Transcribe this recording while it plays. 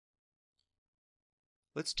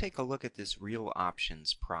Let's take a look at this real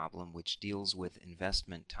options problem which deals with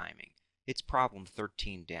investment timing. It's problem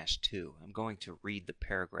 13-2. I'm going to read the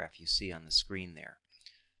paragraph you see on the screen there.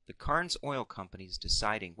 The Carnes Oil Company is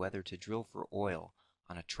deciding whether to drill for oil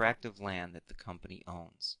on a tract of land that the company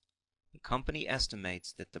owns. The company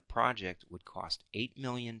estimates that the project would cost $8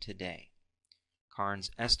 million today.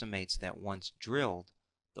 Carnes estimates that once drilled,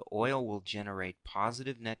 the oil will generate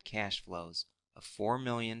positive net cash flows of $4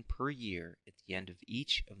 million per year at the end of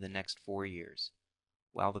each of the next 4 years.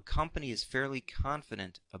 While the company is fairly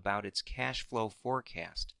confident about its cash flow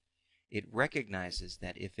forecast, it recognizes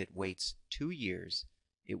that if it waits 2 years,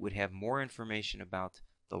 it would have more information about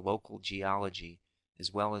the local geology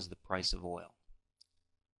as well as the price of oil.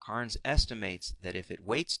 Carnes estimates that if it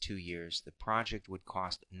waits 2 years, the project would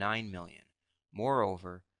cost $9 million.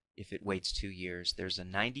 Moreover, if it waits 2 years, there's a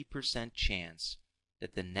 90% chance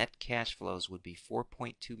that the net cash flows would be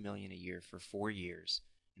 $4.2 million a year for 4 years,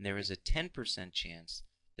 and there is a 10% chance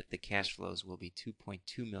that the cash flows will be $2.2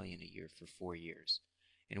 million a year for 4 years.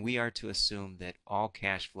 And we are to assume that all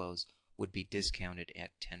cash flows would be discounted at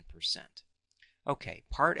 10%. Okay,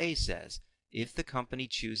 Part A says, if the company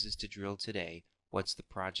chooses to drill today, what's the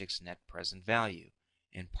project's net present value?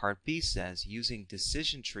 And Part B says, using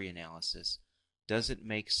decision tree analysis, does it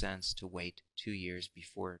make sense to wait 2 years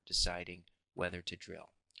before deciding whether to drill?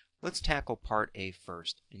 Let's tackle Part A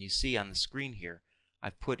first. And you see on the screen here,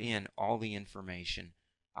 I've put in all the information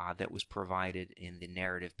that was provided in the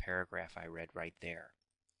narrative paragraph I read right there.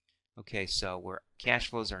 Okay, so cash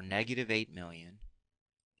flows are negative $8 million,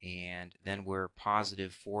 and then we're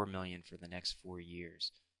positive $4 million for the next 4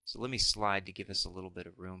 years. So let me slide to give us a little bit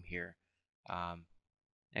of room here.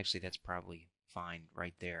 Actually, that's probably fine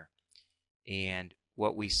right there. And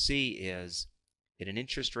what we see is at an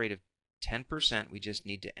interest rate of 10%, we just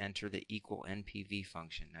need to enter the equal NPV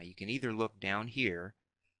function. Now you can either look down here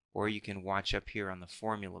or you can watch up here on the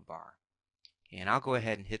formula bar. And I'll go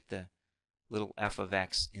ahead and hit the little f of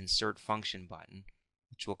x insert function button,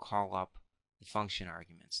 which will call up the function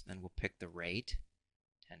arguments. Then we'll pick the rate,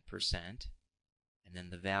 10%, and then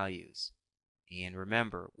the values. And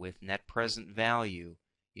remember, with net present value,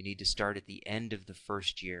 you need to start at the end of the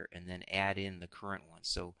first year and then add in the current one.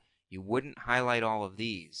 So you wouldn't highlight all of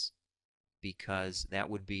these because that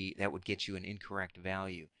would get you an incorrect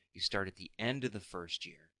value. You start at the end of the first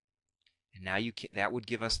year, and now that would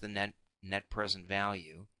give us the net present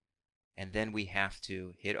value, and then we have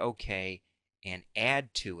to hit OK and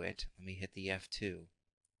add to it. Let me hit the F2.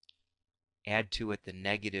 Add to it the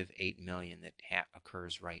negative $8 million that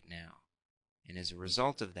occurs right now, and as a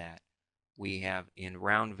result of that, we have in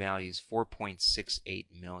round values 4.68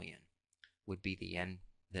 million would be the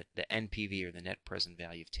NPV, or the net present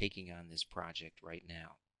value, of taking on this project right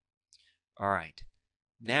now. All right,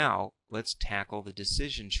 now let's tackle the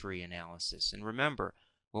decision tree analysis. And remember,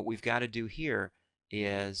 what we've got to do here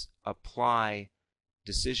is apply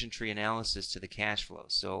decision tree analysis to the cash flow.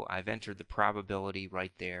 So I've entered the probability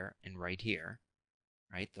right there and right here.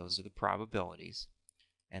 Right, those are the probabilities.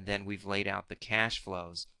 And then we've laid out the cash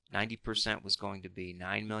flows. 90% was going to be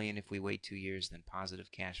 $9 million if we wait 2 years, then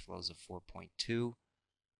positive cash flows of 4.2,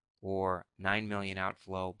 or $9 million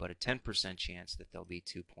outflow, but a 10% chance that they'll be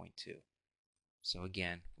 2.2. So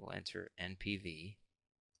again, we'll enter NPV.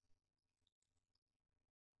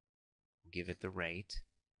 We'll give it the rate.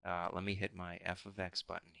 Let me hit my f of x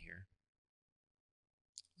button here.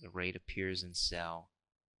 The rate appears in cell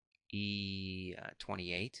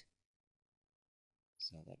E28.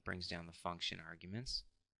 So that brings down the function arguments.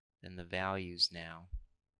 Then the values now.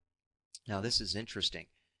 Now this is interesting.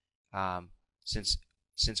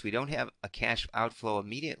 Since we don't have a cash outflow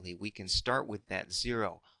immediately, we can start with that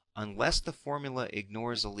 0 unless the formula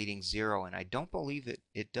ignores a leading 0, and I don't believe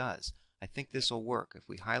it does. I think this will work. If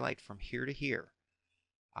we highlight from here to here,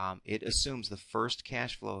 it assumes the first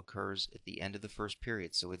cash flow occurs at the end of the first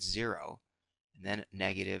period. So it's 0, and then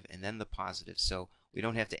negative, and then the positive. So we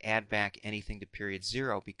don't have to add back anything to period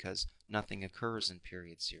 0 because nothing occurs in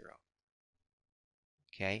period 0.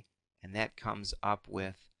 Okay, and that comes up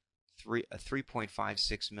with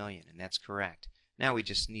 3.56 million, and that's correct. Now we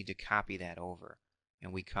just need to copy that over,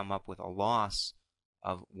 and we come up with a loss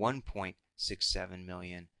of 1.67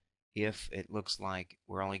 million if it looks like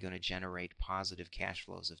we're only going to generate positive cash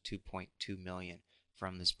flows of 2.2 million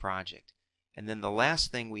from this project. And then the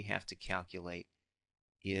last thing we have to calculate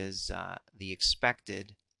is the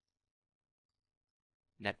expected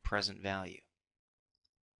net present value.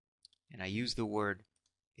 And I use the word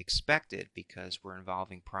expected because we're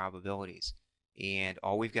involving probabilities. And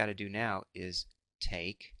all we've got to do now is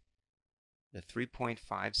take the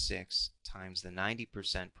 3.56 times the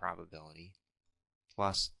 90% probability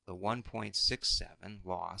plus the 1.67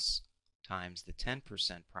 loss times the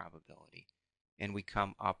 10% probability, and we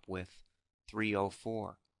come up with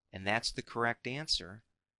 304. And that's the correct answer,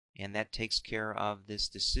 and that takes care of this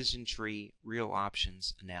decision tree real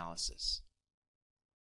options analysis.